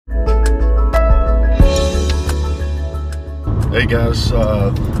Hey guys,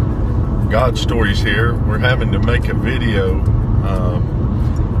 God Stories here. We're having to make a video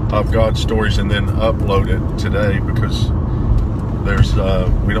of God Stories and then upload it today because there's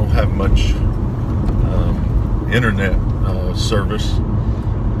we don't have much internet service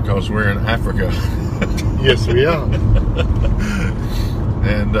because we're in Africa. Yes, we are.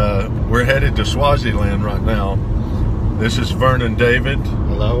 And we're headed to Swaziland right now. This is Vernon David.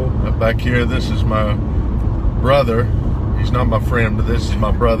 Hello. Back here, this is my brother. He's not my friend, but this is my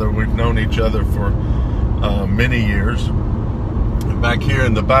brother. We've known each other for many years. And back here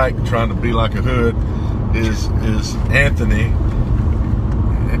in the back, trying to be like a hood, is Anthony.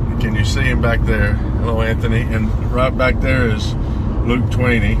 Can you see him back there? Hello, Anthony. And right back there is Luke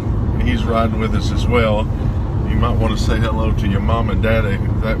Twaney. He's riding with us as well. You might want to say hello to your mom and daddy.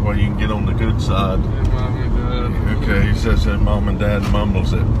 That way you can get on the good side. Hey, Mom and Dad. Okay, he says that mom and dad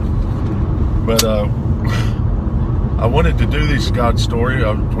mumbles it. But I wanted to do this God story.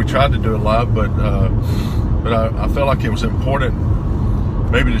 We tried to do it live, but I felt like it was important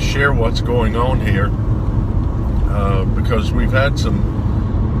maybe to share what's going on here because we've had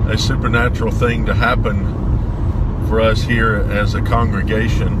a supernatural thing to happen for us here as a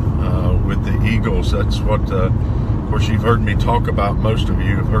congregation with the Eagles. That's what, of course, you've heard me talk about. Most of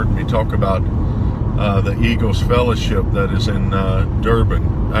you have heard me talk about the Eagles Fellowship that is in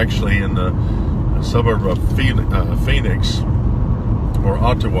Durban, actually in the suburb of Phoenix or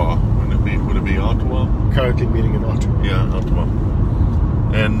Ottawa. Would it be Ottawa? Currently meeting in Ottawa. Yeah, Ottawa.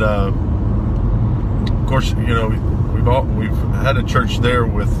 And of course, you know, we've had a church there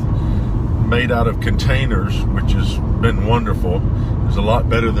made out of containers, which has been wonderful. It's a lot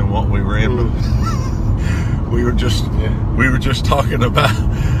better than what we were in. We were just talking about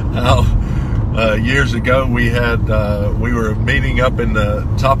how years ago we were meeting up in the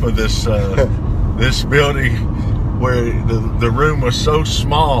top of this this building where the room was so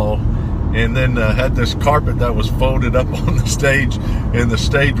small, and then had this carpet that was folded up on the stage, and the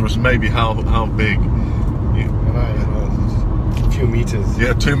stage was maybe how big? A few meters.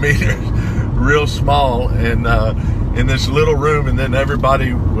 Yeah, 2 meters. Real small, and in this little room, and then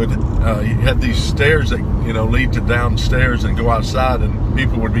everybody would you had these stairs that lead to downstairs and go outside, and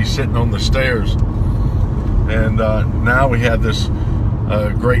people would be sitting on the stairs. And now we have this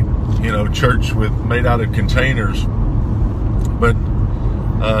great church made out of containers. But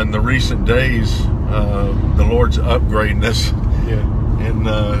in the recent days, the Lord's upgrading us, and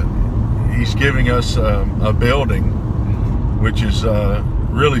He's giving us a building which is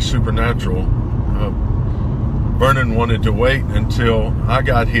really supernatural. Vernon wanted to wait until I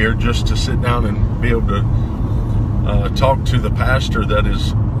got here just to sit down and be able to talk to the pastor that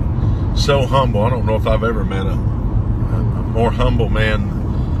is so humble. I don't know if I've ever met a more humble man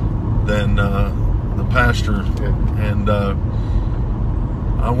than the pastor. Yeah. And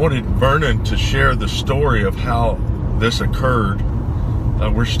I wanted Vernon to share the story of how this occurred.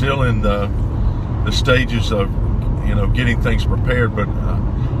 We're still in the stages of getting things prepared, but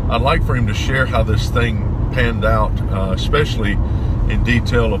I'd like for him to share how this thing panned out, especially in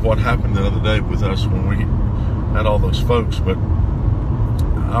detail of what happened the other day with us when we had all those folks. But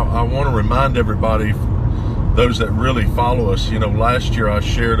I want to remind everybody, those that really follow us, last year I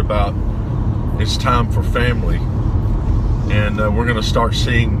shared about it's time for family, and we're going to start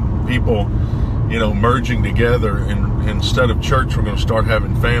seeing people merging together, and instead of church we're going to start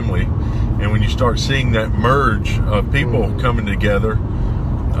having family. And when you start seeing that merge of people coming together,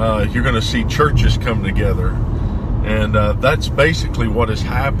 you're going to see churches come together. And that's basically what has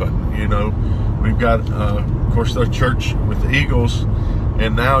happened. We've got, of course, the church with the Eagles,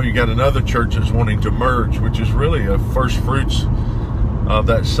 and now you got another church that's wanting to merge, which is really a first fruits of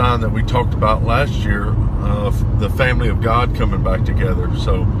that sign that we talked about last year, of the family of God coming back together.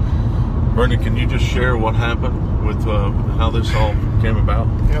 So, Vernon, can you just share what happened with how this all came about?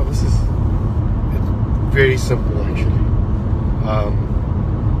 Yeah, it's very simple, actually.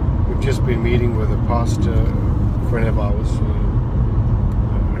 We've just been meeting with a pastor, a friend of ours,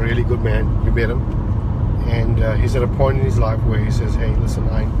 a really good man. We met him, and he's at a point in his life where he says, "Hey, listen,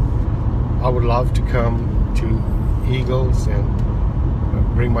 I would love to come to Eagles and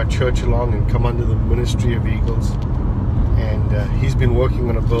bring my church along and come under the ministry of Eagles." And he's been working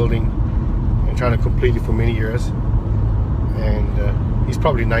on a building and trying to complete it for many years, and he's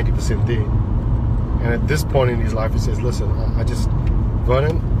probably 90% there. And at this point in his life, he says, "Listen,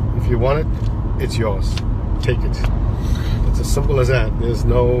 Vernon, if you want it, it's yours. Take it." It's as simple as that. There's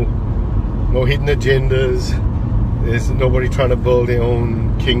no hidden agendas. There's nobody trying to build their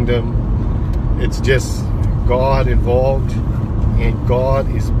own kingdom. It's just God involved, and God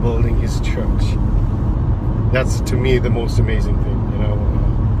is building His church. That's to me the most amazing thing, you know.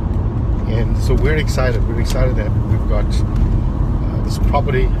 And so we're excited. We're excited that we've got this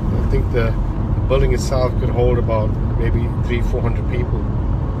property. I think the building itself could hold about maybe 300-400 people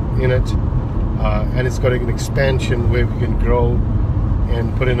in it, and it's got an expansion where we can grow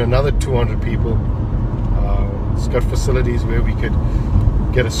and put in another 200 people. It's got facilities where we could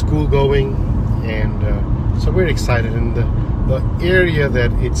get a school going, and so we're excited. And the area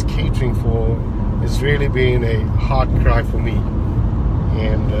that it's catering for has really been a heart cry for me.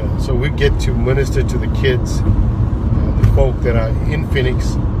 And so we get to minister to the kids, the folk that are in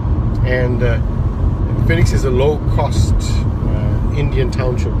Phoenix. And Phoenix is a low-cost Indian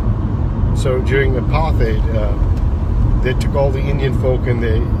township. So during apartheid, they took all the Indian folk and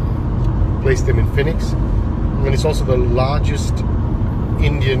they placed them in Phoenix. And it's also the largest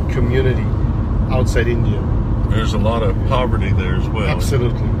Indian community outside India. There's a lot of poverty there as well.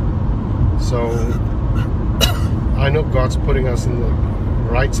 Absolutely. So I know God's putting us in the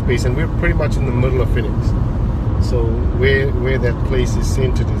right space, and we're pretty much in the middle of Phoenix. So where that place is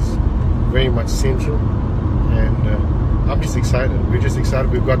centered is very much central, and I'm just excited. We're just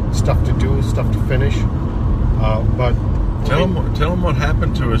excited. We've got stuff to do, stuff to finish. But tell them what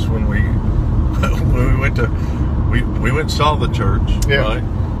happened to us when we went and saw the church, yeah. Right?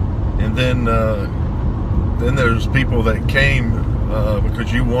 And then there's people that came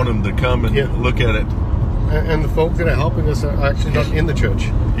because you want them to come and look at it. And the folk that are helping us are actually not in the church.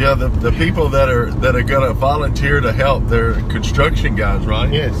 Yeah, the people that are going to volunteer to help, they're construction guys, right?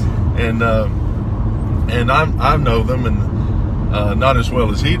 Yes. And I know them, and not as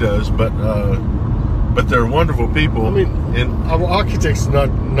well as he does, but they're wonderful people. I mean, our architect's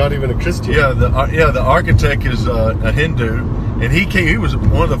not even a Christian. Yeah, the architect is a Hindu, and he was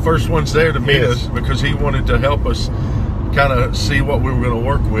one of the first ones there to meet us because he wanted to help us kind of see what we were going to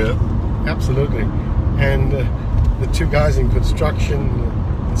work with. Absolutely. And the two guys in construction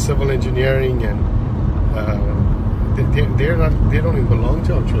and civil engineering, and they don't even belong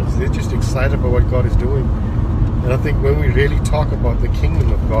to our church. They're just excited about what God is doing. And I think when we really talk about the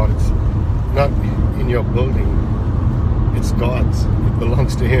kingdom of God, it's not in your building, it's God's. It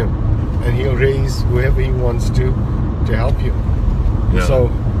belongs to Him, and He'll raise whoever He wants to help you. Yeah. So,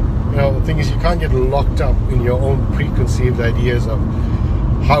 you know, the thing is, you can't get locked up in your own preconceived ideas of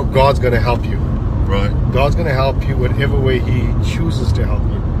how God's going to help you. Right. God's going to help you whatever way He chooses to help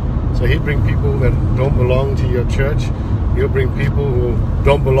you. So He'll bring people that don't belong to your church. He'll bring people who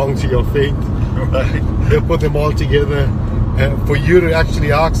don't belong to your faith. Right. He'll put them all together for you to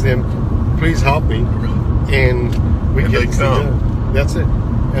actually ask them, please help me. And we And get they this come. together. That's it.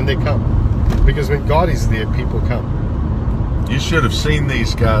 And they come. Because when God is there, people come. You should have seen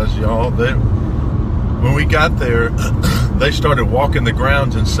these guys, y'all. When we got there, they started walking the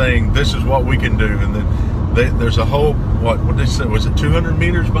grounds and saying, "This is what we can do." And then there's a whole what they said, was it 200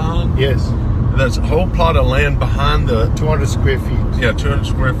 meters behind? Yes. And there's a whole plot of land behind the 200 square feet. Yeah, 200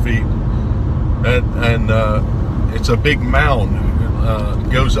 square feet, and it's a big mound.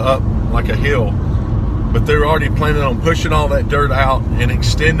 Goes up like a hill, but they're already planning on pushing all that dirt out and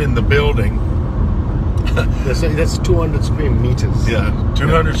extending the building. That's 200 square meters. Yeah,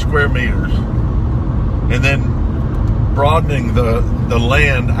 200 square meters. And then broadening the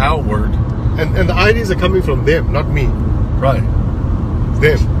land outward. And the ideas are coming from them, not me. Right.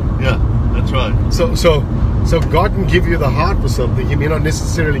 Them. Yeah, that's right. So God can give you the heart for something. He may not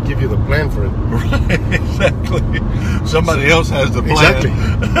necessarily give you the plan for it. Right, exactly. Somebody else has the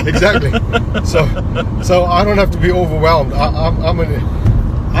plan. Exactly. So I don't have to be overwhelmed.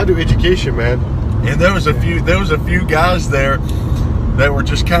 I do education, man. And there was a few guys there that were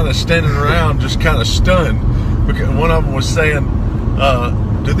just kind of standing around, just kind of stunned, because one of them was saying,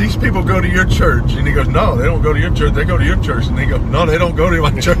 "Do these people go to your church?" And he goes, "No, they don't go to your church. They go to your church." And he goes, "No, they don't go to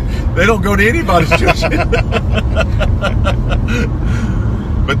my church. They don't go to anybody's church."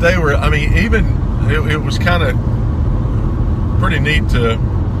 But they were. I mean, even it was kind of pretty neat to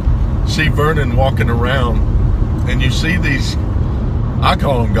see Vernon walking around, and you see these. I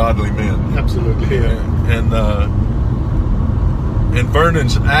call them godly men. Absolutely, yeah. And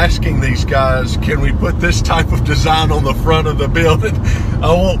Vernon's asking these guys, "Can we put this type of design on the front of the building?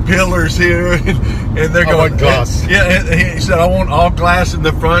 I want pillars here." And they're going, I want glass. Yeah, and he said, "I want all glass in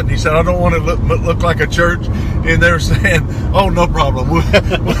the front." He said, "I don't want it to look like a church." And they're saying, "Oh, no problem.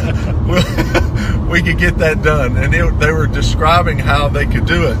 We could get that done." And they were describing how they could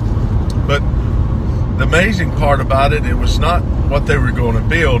do it. But the amazing part about it, it was not what they were going to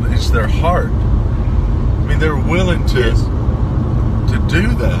build, it's their heart. I mean, they were willing to... Yes. to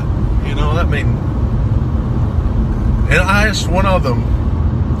do that, you know. I mean, and I asked one of them,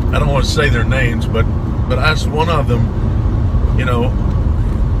 I don't want to say their names, but but I asked one of them, you know,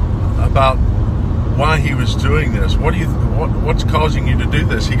 about why he was doing this. What's causing you to do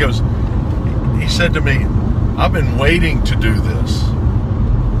this? He said to me, I've been waiting to do this.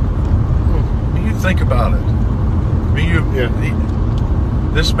 You think about it. I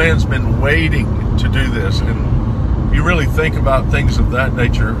mean, this man's been waiting to do this, and you really think about things of that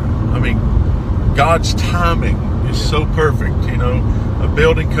nature. I mean, God's timing is so perfect. You know, a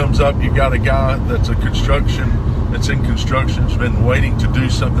building comes up, you've got a guy that's in construction, has been waiting to do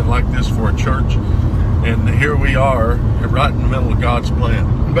something like this for a church, and here we are, right in the middle of God's plan.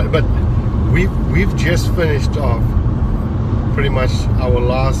 But we've just finished off pretty much our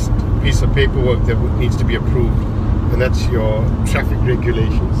last piece of paperwork that needs to be approved, and that's your traffic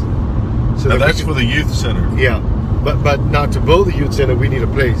regulations. So now that's for the youth center. Yeah, but now to build the youth center, we need a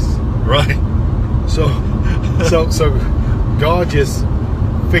place. Right. So God just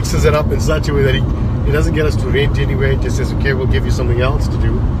fixes it up in such a way that He doesn't get us to rent anywhere. He just says, okay, we'll give you something else to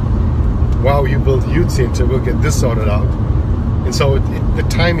do. While you build the youth center, we'll get this sorted out. And so the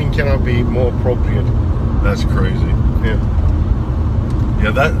timing cannot be more appropriate. That's crazy.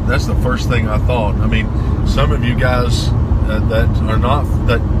 Yeah, that's the first thing I thought. I mean, some of you guys that are not,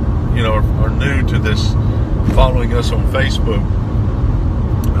 that, you know, are new to this, following us on Facebook,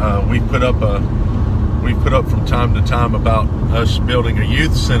 we put up from time to time about us building a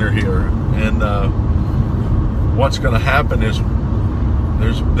youth center here, and what's going to happen is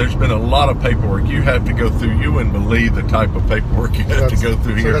there's been a lot of paperwork you have to go through. You wouldn't believe the type of paperwork you have to go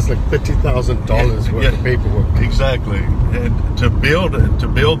through here. So that's like $50,000 worth of paperwork. Exactly, and to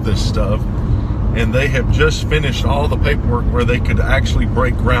build this stuff, and they have just finished all the paperwork where they could actually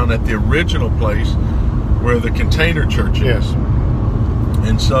break ground at the original place where the Container Church is. Yes.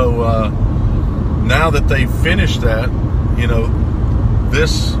 And so now that they've finished that, you know,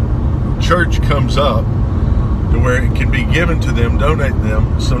 this church comes up to where it can be given to them, donate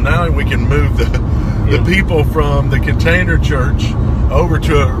them. So now we can move the people from the Container Church over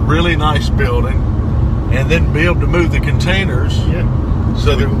to a really nice building, and then be able to move the containers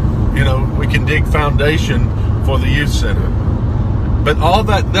so that, you know, we can dig foundation for the youth center. But all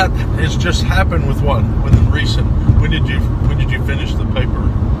that has just happened within recent. When did you finish the paper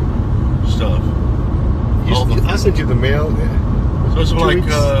stuff? I sent you the mail. So it's like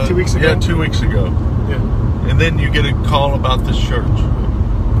 2 weeks ago. Yeah, 2 weeks ago. Yeah. And then you get a call about this church.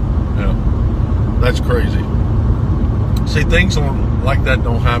 Yeah, that's crazy. See, things like that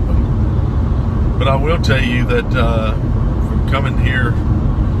don't happen. But I will tell you that from coming here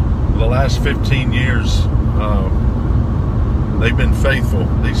for the last 15 years, they've been faithful.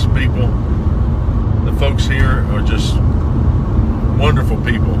 These people, the folks here, are just wonderful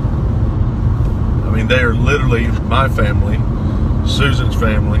people. I mean, they are literally my family, Susan's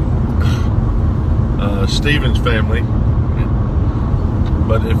family, Stephen's family.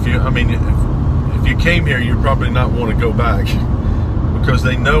 But if you came here, you'd probably not want to go back, because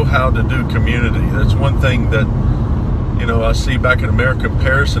they know how to do community. That's one thing that, you know, I see back in America.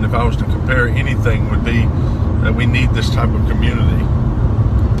 Comparison, if I was to compare anything, would be that we need this type of community.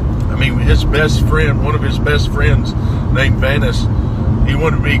 I mean, his best friend, one of his best friends named Vanis, he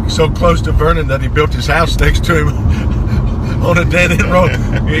wanted to be so close to Vernon that he built his house next to him on a dead-end road.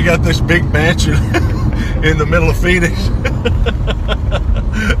 He got this big mansion in the middle of Phoenix.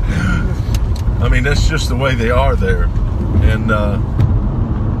 I mean, that's just the way they are there. And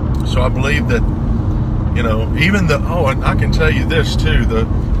so I believe that, you know, even and I can tell you this too,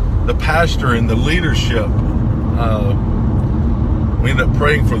 the pastor and the leadership, we ended up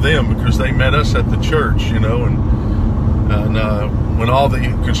praying for them because they met us at the church, you know, and when all the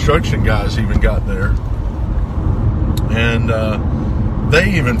construction guys even got there, and they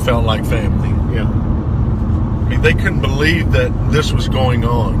even felt like family. Yeah. I mean, they couldn't believe that this was going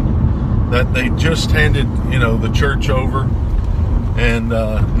on, that they just handed, you know, the church over, and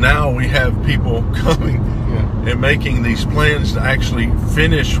now we have people coming and making these plans to actually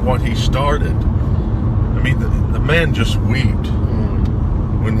finish what he started. I mean, the man just wept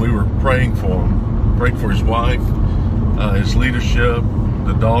when we were praying for him, praying for his wife, his leadership,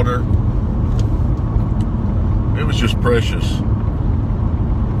 the daughter. It was just precious.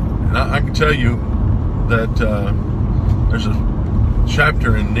 And I can tell you that there's a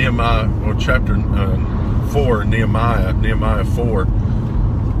chapter in Nehemiah, or chapter 4 in Nehemiah 4.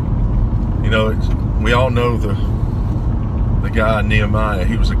 You know, we all know the guy Nehemiah.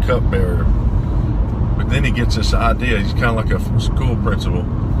 He was a cupbearer, but then he gets this idea. He's kind of like a school principal,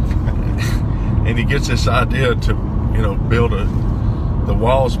 and he gets this idea to, you know, build the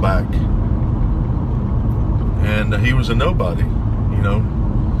walls back. And he was a nobody, you know,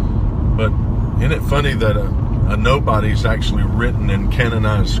 but Isn't it funny that a nobody's actually written in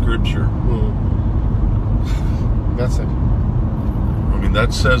canonized scripture? That's it. I mean,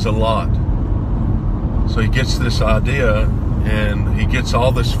 that says a lot. So he gets this idea, and he gets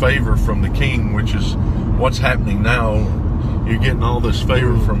all this favor from the king, which is what's happening now. You're getting all this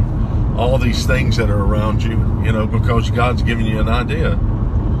favor from all these things that are around you, you know, because God's giving you an idea.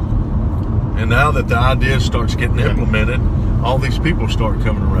 And now that the idea starts getting implemented, all these people start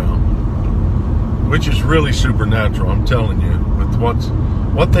coming around, which is really supernatural, I'm telling you. With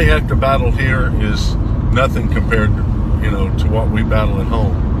what they have to battle here is nothing compared to, you know, to what we battle at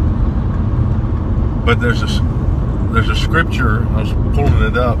home. But there's a scripture, I was pulling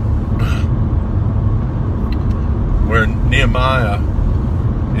it up, where Nehemiah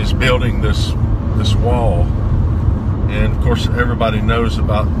is building this wall. And of course everybody knows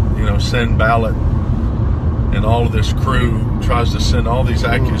about, you know, Sanballat and all of this crew tries to send all these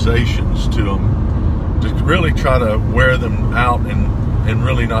accusations to him to really try to wear them out and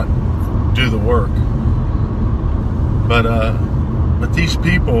really not do the work. But these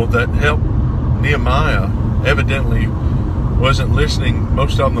people that helped Nehemiah evidently wasn't listening,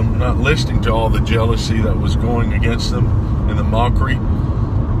 most of them not listening to all the jealousy that was going against them and the mockery,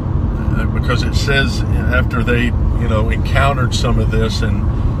 because it says after they, you know, encountered some of this in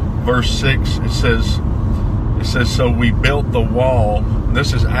verse 6, it says, so we built the wall.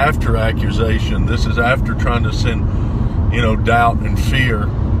 This is after accusation. This is after trying to send, you know, doubt and fear.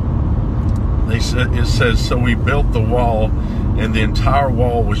 It says, so we built the wall, and the entire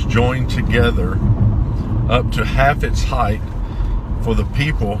wall was joined together up to half its height, for the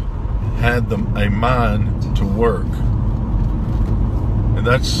people had a mind to work. And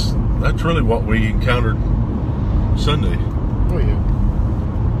that's really what we encountered Sunday. Oh yeah.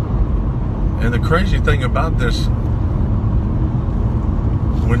 And the crazy thing about this,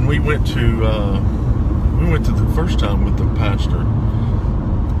 when we went to the first time with the pastor,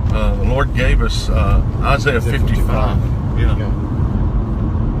 the Lord gave us Isaiah 55. Yeah.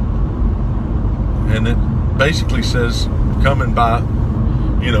 And it basically says, come and buy,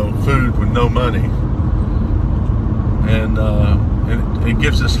 you know, food with no money. And it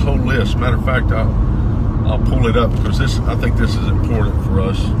gives this whole list. Matter of fact, I'll pull it up because I think this is important for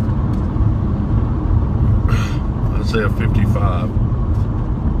us. Isaiah 55.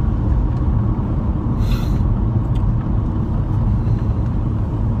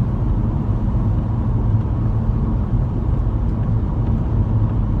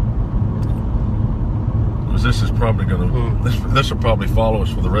 This is probably going to, this will probably follow us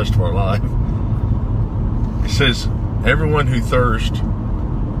for the rest of our life. It says, everyone who thirsts,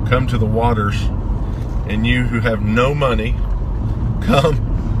 come to the waters, and you who have no money,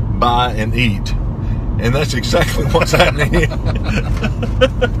 come buy and eat. And that's exactly what's happening here.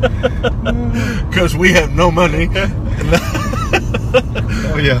 Because we have no money.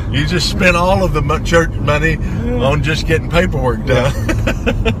 Oh yeah. You just spent all of the church money on just getting paperwork done.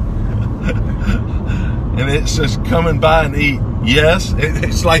 And it says, come and buy and eat. Yes,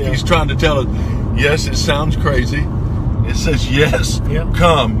 it's like he's trying to tell us, yes, it sounds crazy. It says, yes,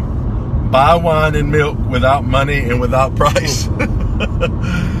 come. Buy wine and milk without money and without price.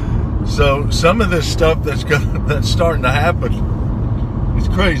 So some of this stuff that's starting to happen, it's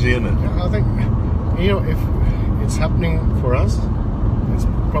crazy, isn't it? I think, you know, if it's happening for us, it's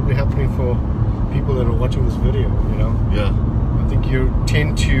probably happening for people that are watching this video, you know? Yeah. I think you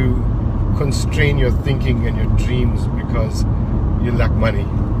tend to constrain your thinking and your dreams because you lack money.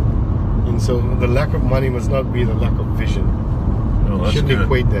 And so the lack of money must not be the lack of vision. Oh, that's shouldn't good.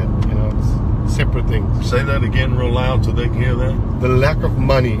 equate that, you know, it's separate things. Say that again real loud so they can hear that. The lack of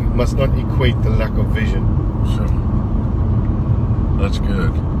money must not equate the lack of vision. So, that's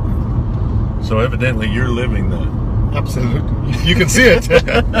good. So evidently you're living that. Absolutely. You can see it.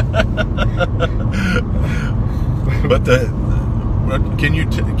 But can you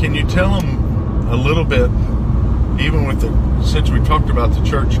tell them a little bit, even with since we talked about the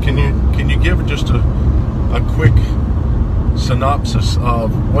church, can you give just a quick synopsis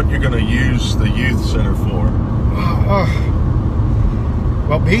of what you're going to use the youth center for?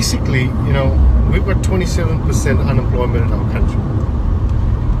 Well, basically, you know, we've got 27% unemployment in our country.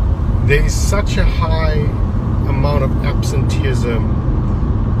 There is such a high amount of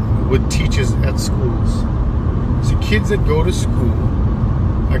absenteeism with teachers at schools. So kids that go to school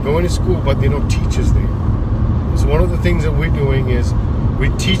are going to school, but there are no teachers there. So one of the things that we're doing is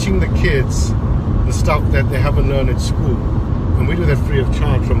we're teaching the kids the stuff that they haven't learned at school. And we do that free of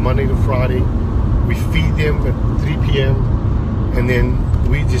charge from Monday to Friday. We feed them at 3 p.m. and then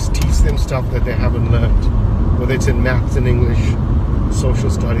we just teach them stuff that they haven't learned, whether it's in maths and English, social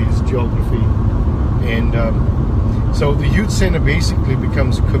studies, geography, and so the youth center basically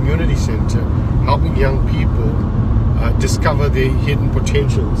becomes a community center, helping young people discover their hidden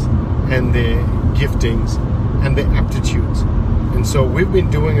potentials and their giftings and their aptitudes. And so we've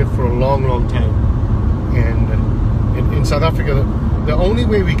been doing it for a long, long time. And in South Africa, the only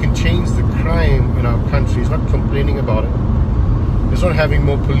way we can change the crime in our country is not complaining about it. It's not having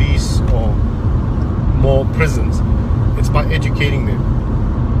more police or more prisons. It's by educating them.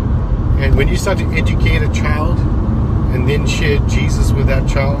 And when you start to educate a child and then share Jesus with that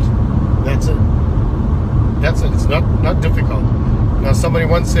child, that's it. That's it. It's not difficult. Now, somebody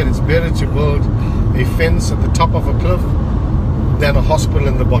once said it's better to build a fence at the top of a cliff than a hospital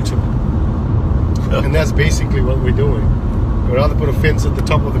in the bottom. And that's basically what we're doing. We'd rather put a fence at the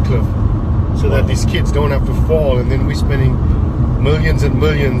top of the cliff so that these kids don't have to fall, and then we're spending millions and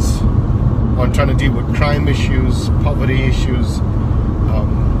millions on trying to deal with crime issues, poverty issues.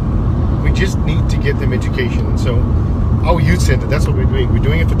 We just need to get them education. And so our youth center, that's what we're doing. We're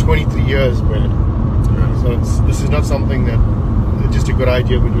doing it for 23 years, Brad. So this is not something that is just a good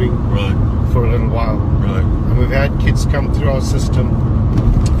idea. We're doing for a little while. Right. And we've had kids come through our system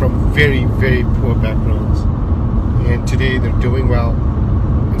from very, very poor backgrounds, and today they're doing well.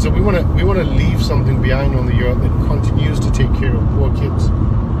 And so we want to leave something behind on the earth that continues to take care of poor kids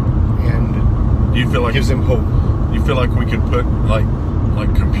and do you feel like gives them hope. You feel like we could put like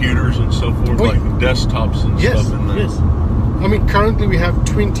computers and so forth, like desktops and stuff in there? Yes. I mean, currently we have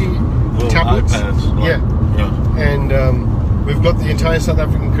 20 little tablets. iPads. Yeah. And we've got the entire South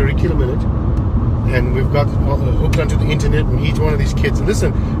African curriculum in it. And we've got hooked onto the internet and each one of these kids. And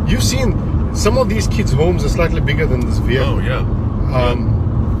listen, you've seen some of these kids' homes are slightly bigger than this vehicle. Oh, yeah.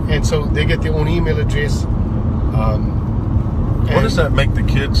 And so they get their own email address. What does that make the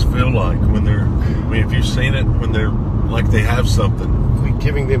kids feel like when they're, I mean, if you've seen it, when they're like they have something? We're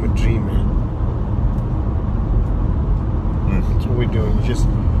giving them a dream, man. That's what we're doing.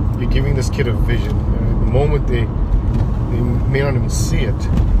 You're giving this kid a vision. The moment they may not even see it,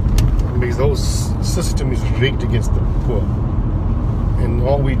 because those system is rigged against the poor. And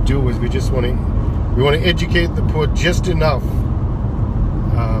all we do is we want to educate the poor just enough,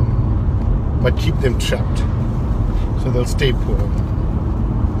 but keep them trapped, so they'll stay poor.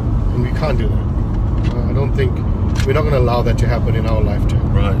 And we can't do that. I don't think we're not going to allow that to happen in our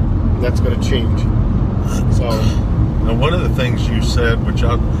lifetime. Right. That's going to change. So now, one of the things you said, which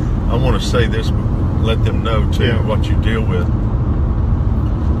I want to say this, let them know too, what you deal with.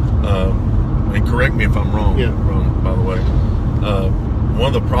 And correct me if I'm wrong, by the way.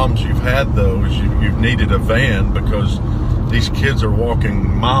 One of the problems you've had, though, is you've needed a van because these kids are walking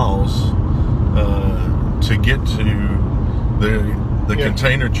miles to get to the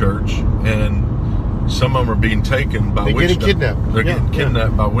container church, and some of them are being taken by They're getting kidnapped. They're getting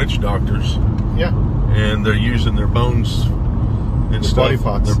kidnapped by witch doctors. Yeah. And they're using their bones and stuff,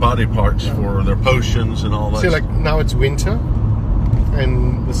 their body parts for their potions and all that. See, like now it's winter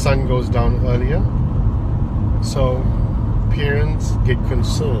and the sun goes down earlier, so parents get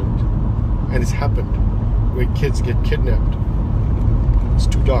concerned, and it's happened where kids get kidnapped. It's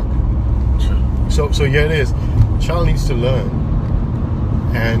too dark. So here it is. The child needs to learn,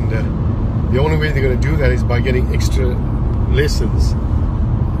 and the only way they're going to do that is by getting extra lessons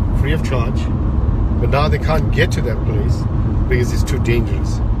free of charge. But now they can't get to that place because it's too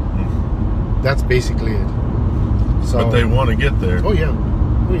dangerous. That's basically it. So, but they want to get there. Oh yeah.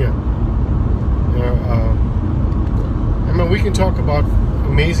 I mean, we can talk about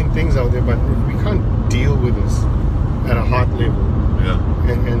amazing things out there, but we can't deal with this at a heart level. Yeah.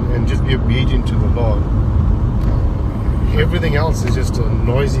 And just be obedient to the Lord. Everything else is just a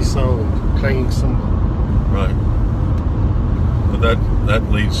noisy sound, clanging cymbal. Right. Well, that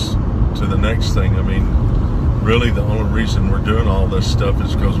leads to the next thing. I mean, really the only reason we're doing all this stuff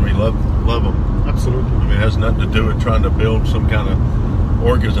is because we love them. Absolutely. I mean, it has nothing to do with trying to build some kind of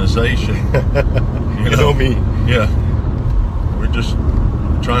organization. You know me. Yeah. We're just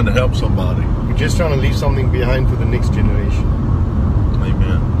trying to help somebody. We're just trying to leave something behind for the next generation.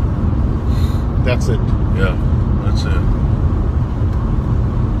 Amen. That's it. Yeah, that's it.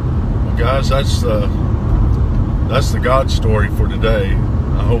 Well, guys, that's the God story for today.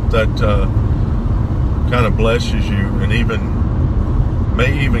 I hope that kind of blesses you, and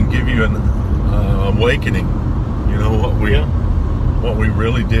may even give you an awakening. You know what we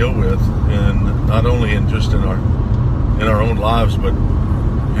really deal with, and not only in our own lives, but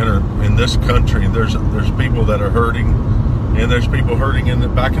in this country. There's people that are hurting, and there's people hurting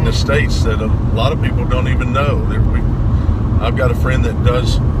back in the States that a lot of people don't even know. I've got a friend that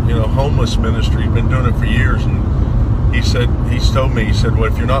does homeless ministry. He's been doing it for years, and he's told me, he said,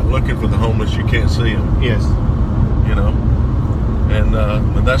 well, if you're not looking for the homeless, you can't see them. Yes. You know, and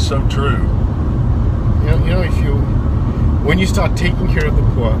that's so true. You know, when you start taking care of the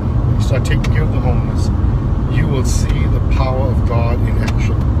poor, you start taking care of the homeless, you will see the power of God in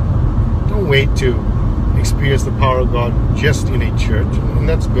action. Don't wait to experience the power of God just in a church, and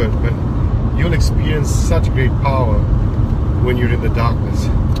that's good, but you'll experience such great power when you're in the darkness.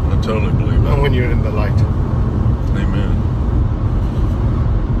 I totally believe that. Not when you're in the light. Amen.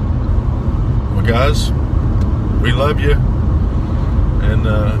 Well, guys, we love you, and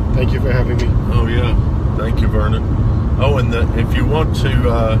thank you for having me. Oh yeah, thank you, Vernon. Oh, and if you want to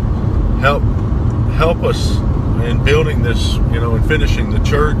help us in building this, you know, and finishing the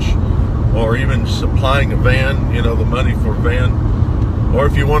church, or even supplying a van, you know, the money for a van, or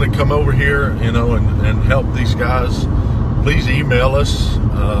if you want to come over here, you know, and help these guys, please email us,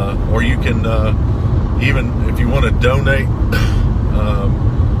 or you can even, if you want to donate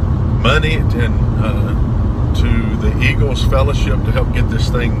money and to the Eagles Fellowship to help get this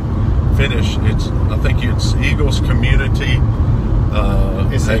thing finished. I think it's Eagles Community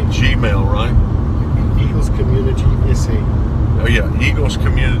at Gmail, right? Eagles Community SA. Oh yeah, Eagles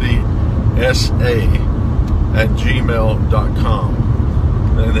Community SA at gmail.com.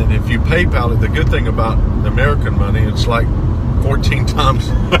 And then if you PayPal it, the good thing about American money, it's like 14 times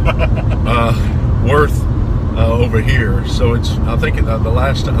worth over here. So I think the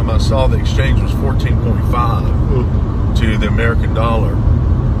last time I saw the exchange was 14.5 to the American dollar.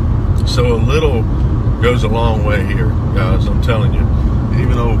 So a little goes a long way here, guys, I'm telling you.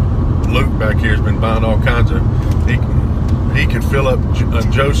 Even though Luke back here has been buying all kinds of, he could fill up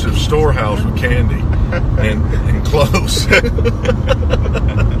Joseph's storehouse with candy and clothes.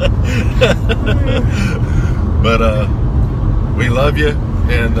 But we love you,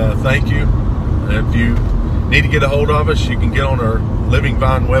 and thank you. If you need to get a hold of us, you can get on our Living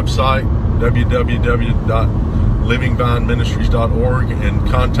Vine website, www.livingvineministries.org, and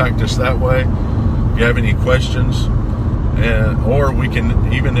contact us that way. If you have any questions, or we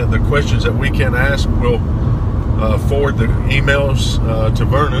can, even the questions that we can ask, we'll forward the emails to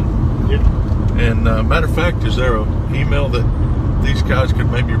Vernon. Yeah. And matter of fact, is there an email that these guys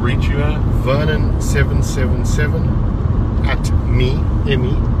could maybe reach you at?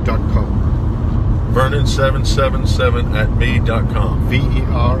 Vernon777@me.com. Vernon777@me.com.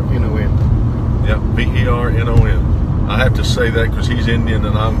 VERNON. Yep, VERNON. I have to say that because he's Indian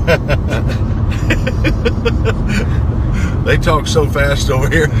and I'm... They talk so fast over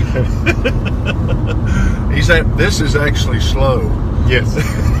here. This is actually slow. Yes.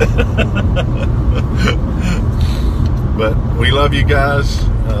 But we love you guys.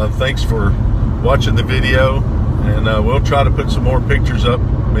 Thanks for watching the video, and we'll try to put some more pictures up,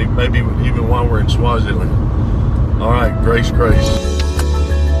 maybe even while we're in Swaziland. All right, grace.